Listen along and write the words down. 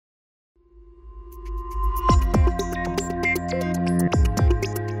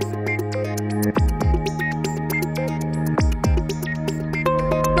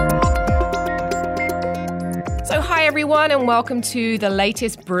everyone, and welcome to the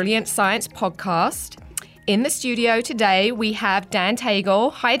latest Brilliant Science podcast. In the studio today, we have Dan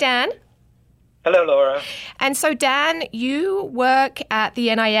Tagle. Hi, Dan. Hello, Laura. And so, Dan, you work at the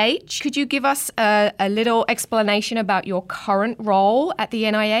NIH. Could you give us a little explanation about your current role at the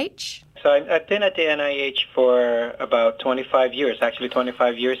NIH? So I've been at the NIH for about 25 years, actually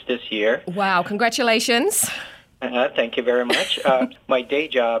 25 years this year. Wow, congratulations. Thank you very much. My day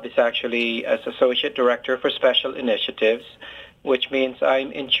job is actually as Associate Director for Special Initiatives, which means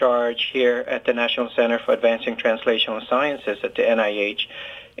I'm in charge here at the National Center for Advancing Translational Sciences at the NIH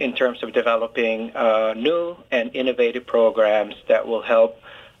in terms of developing new and innovative programs that will help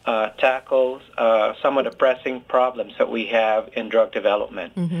tackle some of the pressing problems that we have in drug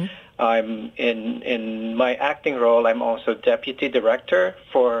development. Mm-hmm. I'm in my acting role, I'm also Deputy Director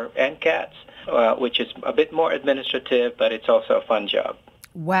for NCATS, which is a bit more administrative, but it's also a fun job.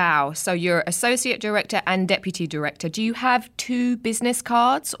 Wow. So you're Associate Director and Deputy Director. Do you have two business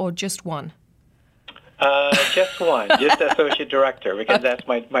cards or just one? Just one, just Associate Director, because that's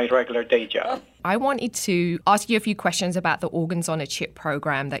my regular day job. I wanted to ask you a few questions about the Organs on a Chip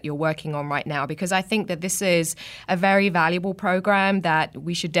program that you're working on right now, because I think that this is a very valuable program that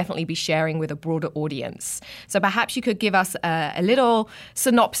we should definitely be sharing with a broader audience. So perhaps you could give us a little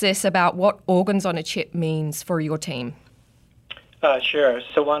synopsis about what Organs on a Chip means for your team. Sure.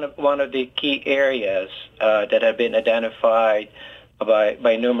 So one of the key areas that have been identified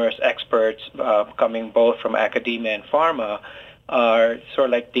by numerous experts coming both from academia and pharma are sort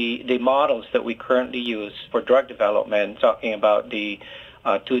of like the models that we currently use for drug development, talking about the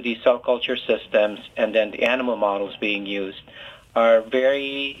 2D cell culture systems and then the animal models being used, are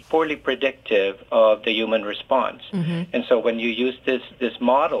very poorly predictive of the human response. Mm-hmm. And so when you use these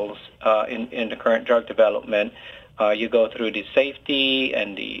models in the current drug development, you go through the safety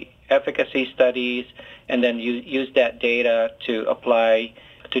and the efficacy studies, and then you use that data to apply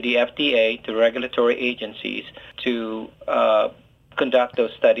to the FDA, to regulatory agencies, to conduct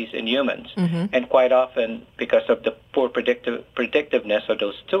those studies in humans. Mm-hmm. And quite often, because of the poor predictiveness of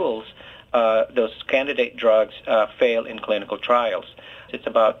those tools, those candidate drugs fail in clinical trials. It's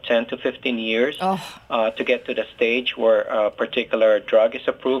about 10 to 15 years to get to the stage where a particular drug is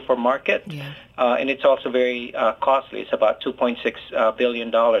approved for market. Yeah. And it's also very costly. It's about $2.6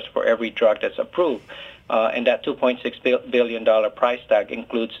 billion for every drug that's approved. And that $2.6 billion price tag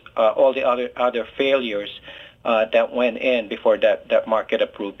includes all the other failures that went in before that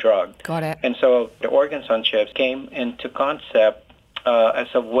market-approved drug. Got it. And so the Organs on Chips came into concept as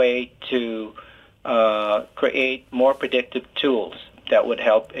a way to create more predictive tools that would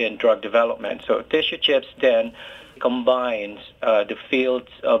help in drug development. So Tissue Chips then combines the fields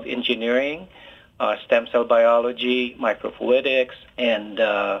of engineering, stem cell biology, microfluidics, and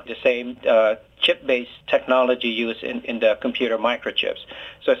the same chip-based technology used in the computer microchips.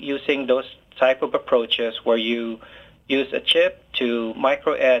 So using those type of approaches where you use a chip to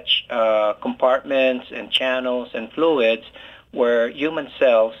micro-etch compartments and channels and fluids where human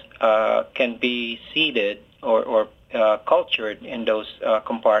cells can be seeded or cultured in those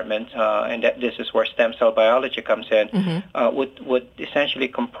compartments, and this is where stem cell biology comes in, mm-hmm. Would essentially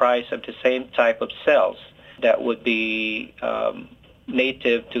comprise of the same type of cells that would be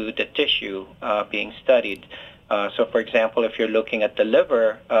native to the tissue being studied. So, for example, if you're looking at the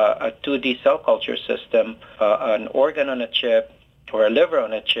liver, a 2D cell culture system, an organ on a chip or a liver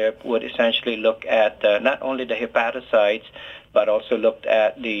on a chip would essentially look at not only the hepatocytes, but also looked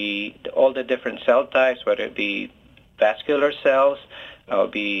at all the different cell types, whether it be vascular cells,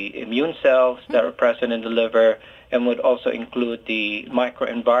 would be immune cells that are present in the liver, and would also include the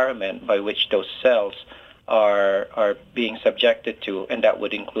microenvironment by which those cells are being subjected to, and that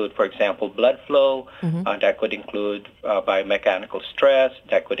would include, for example, blood flow, mm-hmm. That could include biomechanical stress,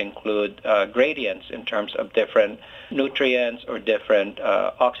 that could include gradients in terms of different nutrients or different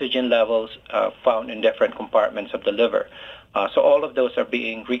oxygen levels found in different compartments of the liver. So all of those are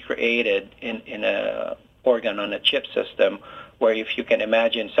being recreated in a organ on a chip system, where if you can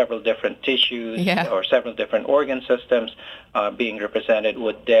imagine several different tissues or several different organ systems being represented,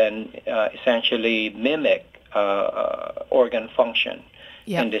 would then essentially mimic organ function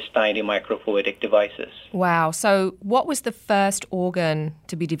in these tiny microfluidic devices. Wow. So what was the first organ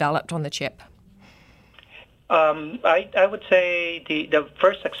to be developed on the chip? I would say the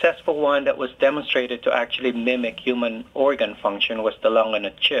first successful one that was demonstrated to actually mimic human organ function was the lung on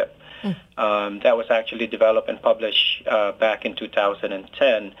a chip. That was actually developed and published back in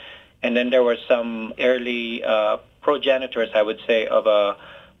 2010. And then there were some early progenitors, I would say, of a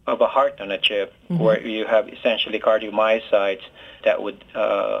a heart on a chip, where you have essentially cardiomyocytes that would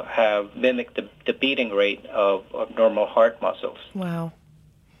mimic the beating rate of normal heart muscles. Wow.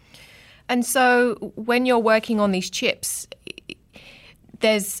 And so when you're working on these chips,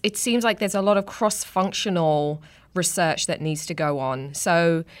 it seems like there's a lot of cross-functional research that needs to go on.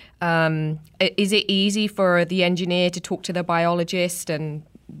 So is it easy for the engineer to talk to the biologist and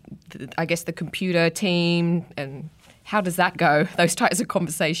I guess the computer team, and how does that go, those types of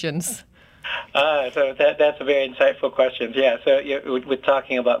conversations? So that's a very insightful question. Yeah, so we're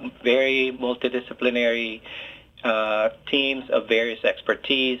talking about very multidisciplinary teams of various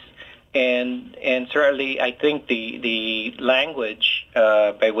expertise. And certainly, I think the language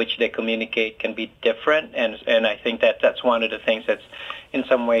by which they communicate can be different, and I think that's one of the things that's in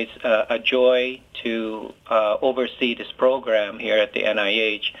some ways a joy to oversee this program here at the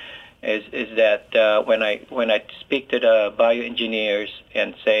NIH. Is that when I speak to the bioengineers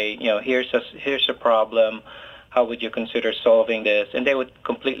and say, here's a problem, how would you consider solving this? And they would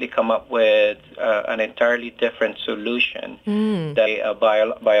completely come up with an entirely different solution that a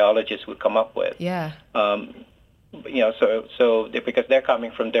biologist would come up with. Yeah. So because they're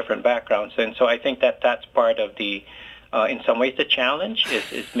coming from different backgrounds, and so I think that's part of the, in some ways, the challenge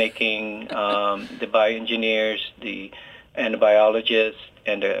is making the bioengineers, and the biologists,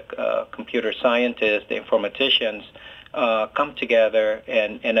 and the computer scientists, the informaticians, come together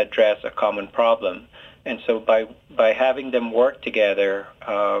and address a common problem. And so by having them work together,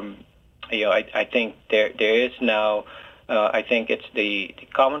 I think there is now, I think it's the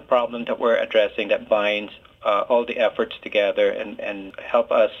common problem that we're addressing that binds all the efforts together and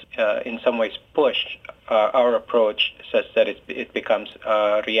help us in some ways push our approach such that it becomes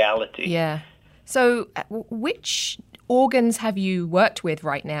reality. Yeah. So which organs have you worked with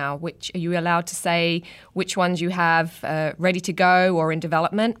right now? Which are you allowed to say which ones you have ready to go or in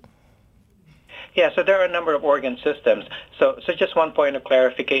development? Yeah, so there are a number of organ systems. So just one point of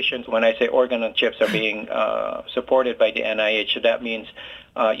clarification, when I say organ on chips are being supported by the NIH, so that means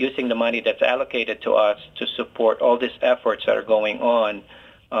using the money that's allocated to us to support all these efforts that are going on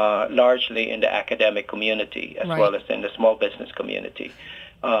largely in the academic community as well as in the small business community.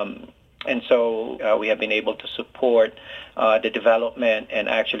 And so we have been able to support the development and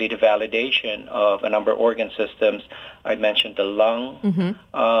actually the validation of a number of organ systems. I mentioned the lung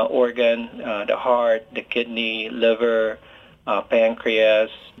organ, the heart, the kidney, liver, pancreas,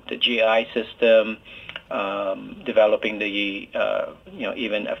 the GI system, developing the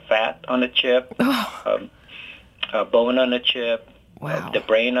even a fat on a chip, a bone on a chip, the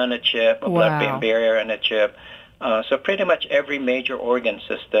brain on a chip, a blood-brain barrier on a chip. So pretty much every major organ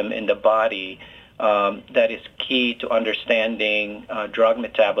system in the body that is key to understanding drug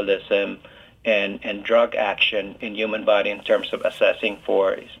metabolism and drug action in human body in terms of assessing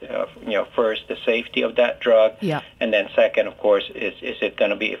for, first, the safety of that drug, and then second, of course, is it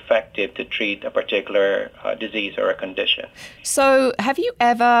going to be effective to treat a particular disease or a condition. So have you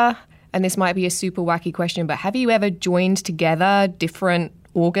ever, and this might be a super wacky question, but have you ever joined together different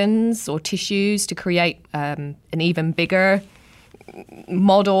organs or tissues to create an even bigger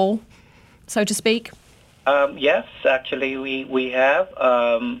model, so to speak? Yes, actually we have,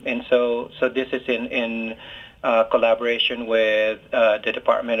 and so this is in collaboration with the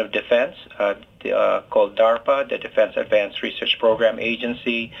Department of Defense, called DARPA, the Defense Advanced Research Program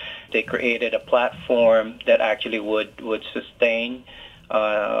Agency. They created a platform that actually would sustain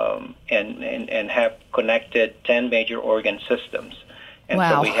and have connected 10 major organ systems. And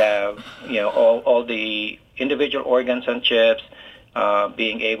so we have, all the individual organs on chips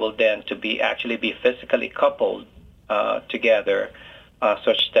being able then to be physically coupled together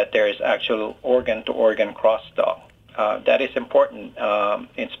such that there is actual organ-to-organ crosstalk. That is important,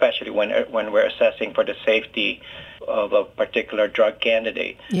 especially when we're assessing for the safety of a particular drug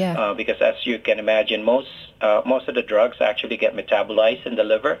candidate. Because as you can imagine, most of the drugs actually get metabolized in the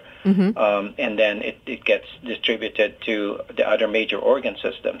liver, and then it gets distributed to the other major organ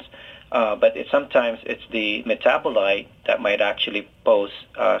systems. But sometimes it's the metabolite that might actually pose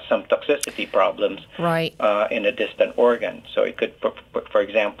some toxicity problems in a distant organ. So it could, for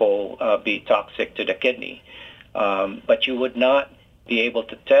example, be toxic to the kidney. But you would not be able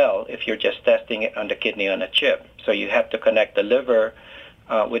to tell if you're just testing it on the kidney on a chip. So you have to connect the liver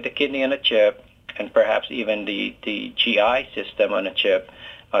with the kidney on a chip, and perhaps even the GI system on a chip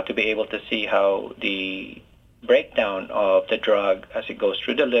to be able to see how the breakdown of the drug as it goes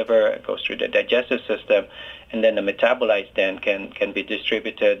through the liver, it goes through the digestive system, and then the metabolites then can be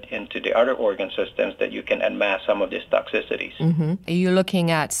distributed into the other organ systems that you can unmask some of these toxicities. Are you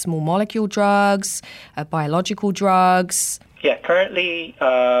looking at small molecule drugs, biological drugs? Yeah, currently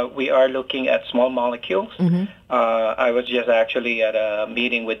we are looking at small molecules. I was just actually at a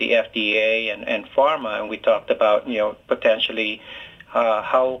meeting with the FDA and pharma, and we talked about, potentially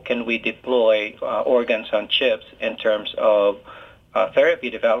how can we deploy organs on chips in terms of therapy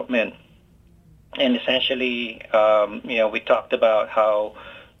development. And essentially, we talked about how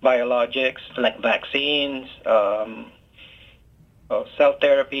biologics like vaccines, cell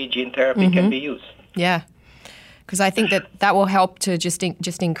therapy, gene therapy can be used. Yeah, because I think that will help to just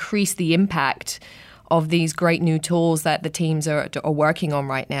increase the impact of these great new tools that the teams are working on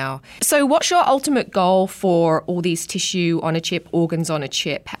right now. So what's your ultimate goal for all these tissue on a chip, organs on a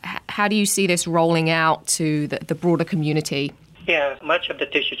chip? How do you see this rolling out to the broader community? Yeah, much of the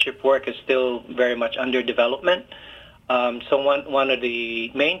tissue chip work is still very much under development. So one of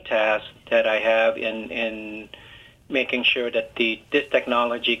the main tasks that I have in making sure that this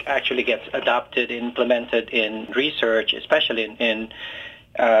technology actually gets adopted, implemented in research, especially in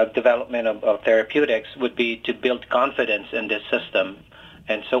development of therapeutics, would be to build confidence in this system.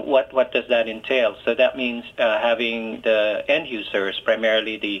 And so what does that entail? So that means having the end users,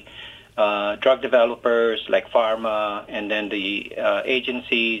 primarily the drug developers like pharma, and then the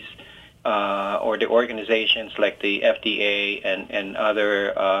agencies or the organizations like the FDA and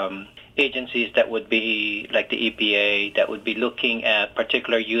other agencies that would be like the EPA, that would be looking at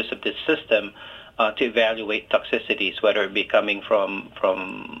particular use of this system to evaluate toxicities, whether it be coming from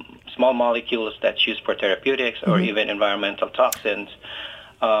small molecules that's used for therapeutics or even environmental toxins.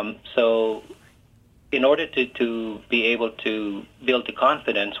 So in order to be able to build the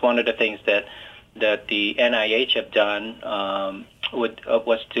confidence, one of the things that the NIH have done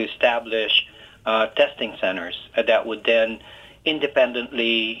was to establish testing centers that would then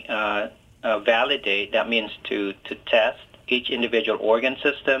independently validate. That means to test each individual organ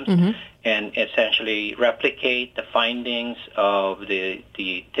systems and essentially replicate the findings of the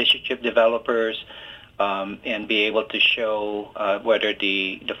tissue chip developers and be able to show whether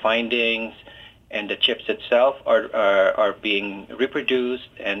the findings and the chips itself are being reproduced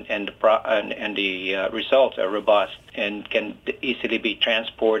and the results are robust and can easily be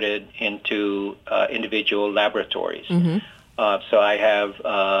transported into individual laboratories. So I have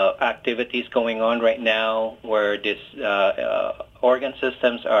activities going on right now where these organ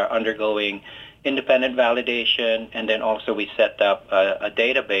systems are undergoing independent validation, and then also we set up a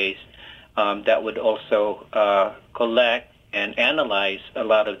database that would also collect and analyze a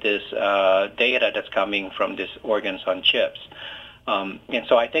lot of this data that's coming from these organs on chips. And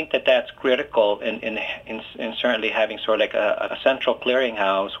so I think that's critical in certainly having sort of like a central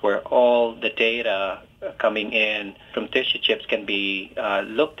clearinghouse where all the data coming in from tissue chips can be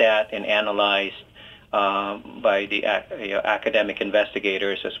looked at and analyzed by the academic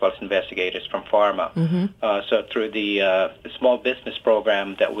investigators as well as investigators from pharma. So through the small business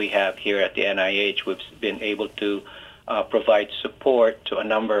program that we have here at the NIH, we've been able to provide support to a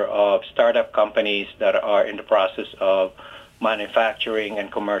number of startup companies that are in the process of manufacturing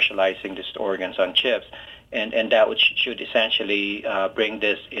and commercializing these organs on chips. And that should essentially bring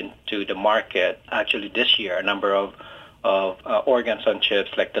this into the market. Actually, this year, a number of organs on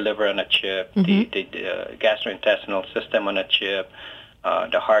chips, like the liver on a chip, the gastrointestinal system on a chip,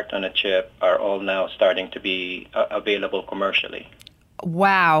 the heart on a chip, are all now starting to be available commercially.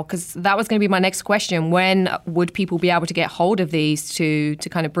 Wow, because that was going to be my next question. When would people be able to get hold of these to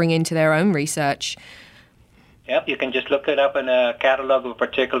kind of bring into their own research? Yep, you can just look it up in a catalog of a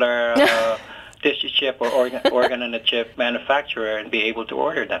particular tissue chip or organ on a chip manufacturer and be able to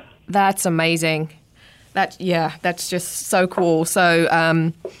order them. That's amazing. That's just so cool. So,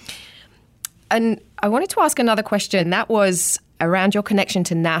 and I wanted to ask another question. That was around your connection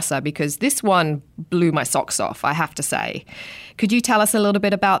to NASA, because this one blew my socks off, I have to say. Could you tell us a little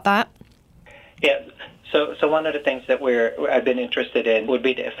bit about that? Yeah. So one of the things that I've been interested in would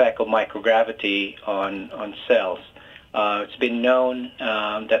be the effect of microgravity on cells. It's been known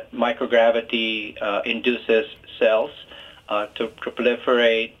that microgravity induces cells to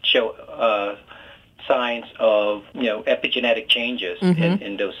proliferate, show signs of epigenetic changes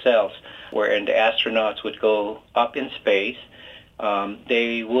in those cells. Wherein the astronauts would go up in space,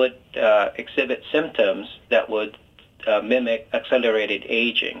 they would exhibit symptoms that would mimic accelerated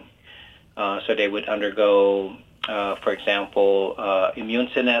aging. So they would undergo, for example, immune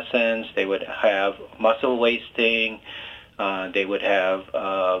senescence. They would have muscle wasting. They would have,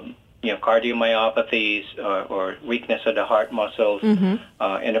 cardiomyopathies or weakness of the heart muscles,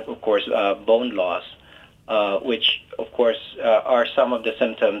 and of course, bone loss, which of course are some of the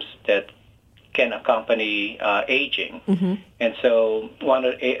symptoms that can accompany aging. And so one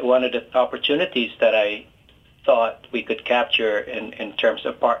of the opportunities that I thought we could capture in terms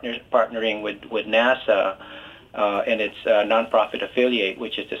of partnering with NASA and its nonprofit affiliate,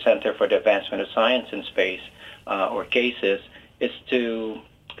 which is the Center for the Advancement of Science in Space, or CASIS, is to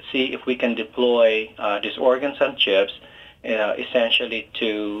see if we can deploy these organs on chips essentially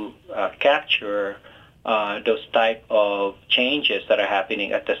to capture those type of changes that are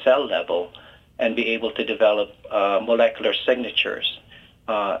happening at the cell level and be able to develop molecular signatures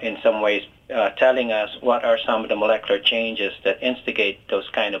in some ways, telling us what are some of the molecular changes that instigate those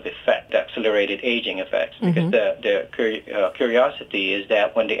kind of effects, accelerated aging effects. Because the curiosity is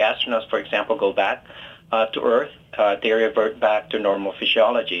that when the astronauts, for example, go back to Earth, they revert back to normal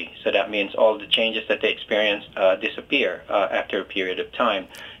physiology. So that means all the changes that they experience disappear after a period of time.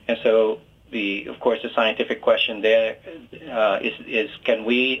 And so, of course, the scientific question there is can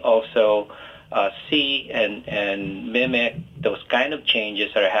we also see and mimic those kind of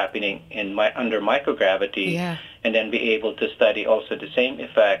changes that are happening under microgravity, and then be able to study also the same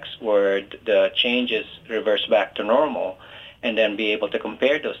effects where the changes reverse back to normal, and then be able to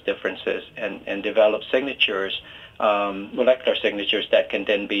compare those differences and develop signatures, molecular signatures that can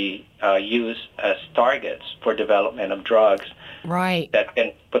then be used as targets for development of drugs that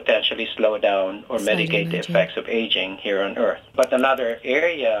can potentially slow down or mitigate the effects of aging here on Earth. But another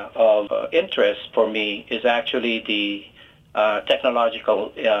area of interest for me is actually the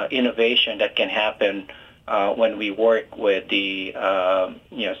technological innovation that can happen when we work with the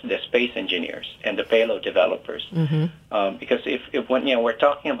space engineers and the payload developers. Because if when we're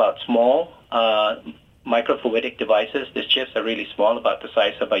talking about small microfluidic devices, these chips are really small, about the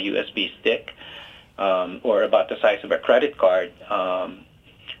size of a USB stick. Or about the size of a credit card,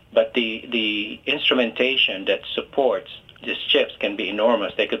 but the instrumentation that supports these chips can be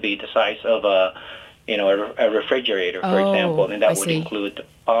enormous. They could be the size of a refrigerator, for example, and that would include the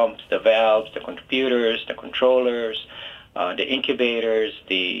pumps, the valves, the computers, the controllers, the incubators,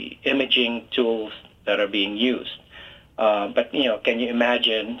 the imaging tools that are being used. But can you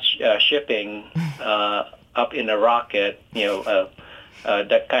imagine shipping up in a rocket,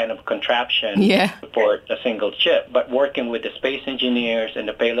 that kind of contraption to support a single chip, but working with the space engineers and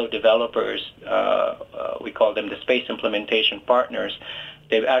the payload developers, we call them the space implementation partners.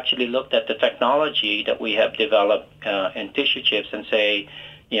 They've actually looked at the technology that we have developed in tissue chips and say,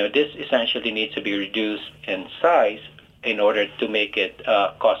 this essentially needs to be reduced in size in order to make it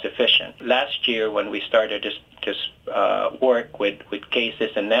cost efficient. Last year, when we started this work with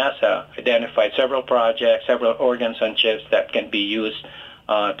CASIS and NASA, identified several projects, several organs on chips that can be used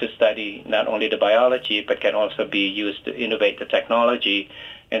to study not only the biology, but can also be used to innovate the technology.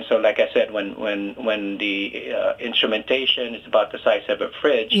 And so, like I said, when the instrumentation is about the size of a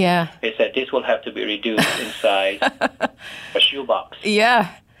fridge, they said this will have to be reduced in size, a shoebox.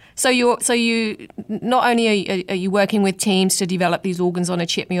 So you not only are you working with teams to develop these organs on a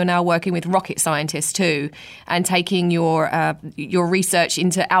chip, you're now working with rocket scientists too, and taking your research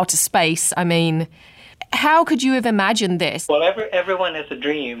into outer space. I mean, how could you have imagined this? Well, everyone has a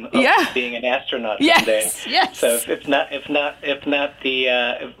dream of being an astronaut someday. So if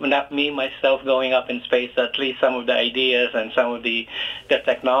not me myself going up in space, at least some of the ideas and some of the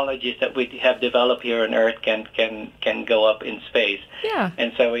technologies that we have developed here on Earth can go up in space.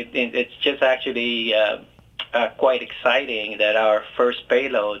 And so it's just actually quite exciting that our first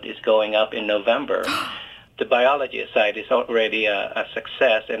payload is going up in November. The biology side is already a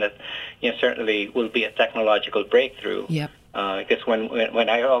success, and it certainly will be a technological breakthrough. Because when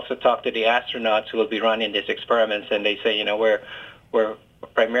I also talk to the astronauts who will be running these experiments, and they say, we're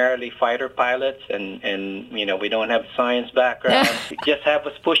primarily fighter pilots, and we don't have science background. Just have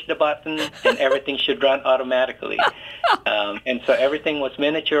us push the button, and everything should run automatically. And so everything was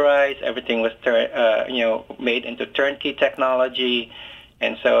miniaturized. Everything was made into turnkey technology.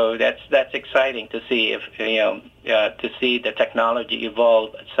 And so that's exciting to see to see the technology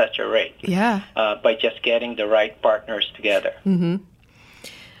evolve at such a rate. By just getting the right partners together.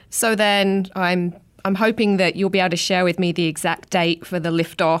 So then I'm hoping that you'll be able to share with me the exact date for the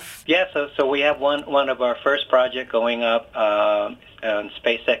liftoff. So we have one of our first project going up on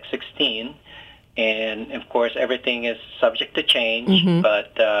SpaceX 16. And, of course, everything is subject to change.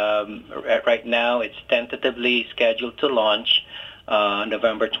 But right now it's tentatively scheduled to launch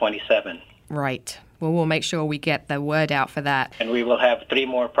November 27. Right. Well, we'll make sure we get the word out for that. And we will have 3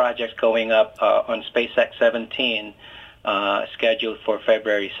 more projects going up on SpaceX 17 scheduled for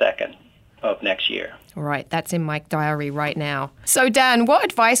February 2nd of next year. All right. That's in my diary right now. So, Dan, what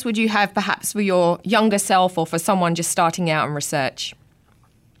advice would you have perhaps for your younger self or for someone just starting out in research?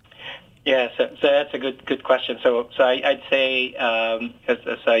 So that's a good question. So I'd say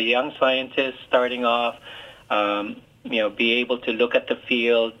as a young scientist starting off, Be able to look at the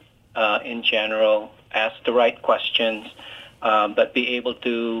field in general, ask the right questions, but be able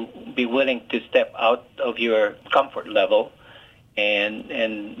to be willing to step out of your comfort level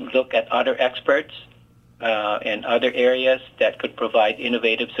and look at other experts in other areas that could provide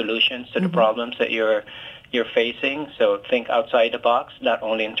innovative solutions to the problems that you're facing. So think outside the box, not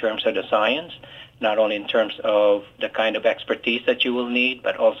only in terms of the science, not only in terms of the kind of expertise that you will need,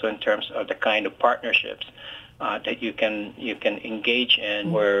 but also in terms of the kind of partnerships that you can engage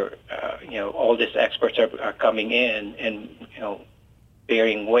in, where all these experts are coming in and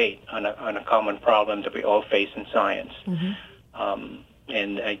bearing weight on a common problem that we all face in science.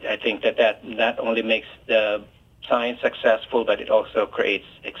 And I think that not only makes the science successful, but it also creates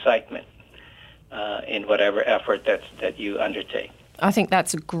excitement in whatever effort that you undertake. I think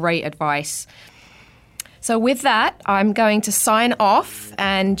that's great advice. So with that, I'm going to sign off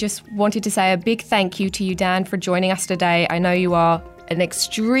and just wanted to say a big thank you to you, Dan, for joining us today. I know you are an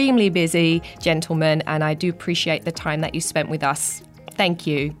extremely busy gentleman, and I do appreciate the time that you spent with us. Thank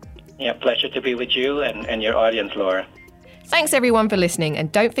you. Yeah, pleasure to be with you and your audience, Laura. Thanks, everyone, for listening.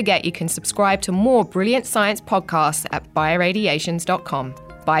 And don't forget, you can subscribe to more brilliant science podcasts at bioradiations.com.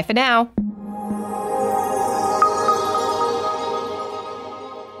 Bye for now.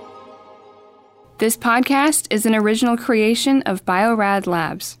 This podcast is an original creation of Bio-Rad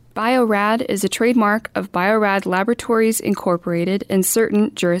Labs. Bio-Rad is a trademark of Bio-Rad Laboratories Incorporated in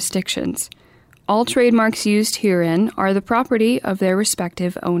certain jurisdictions. All trademarks used herein are the property of their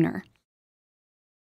respective owner.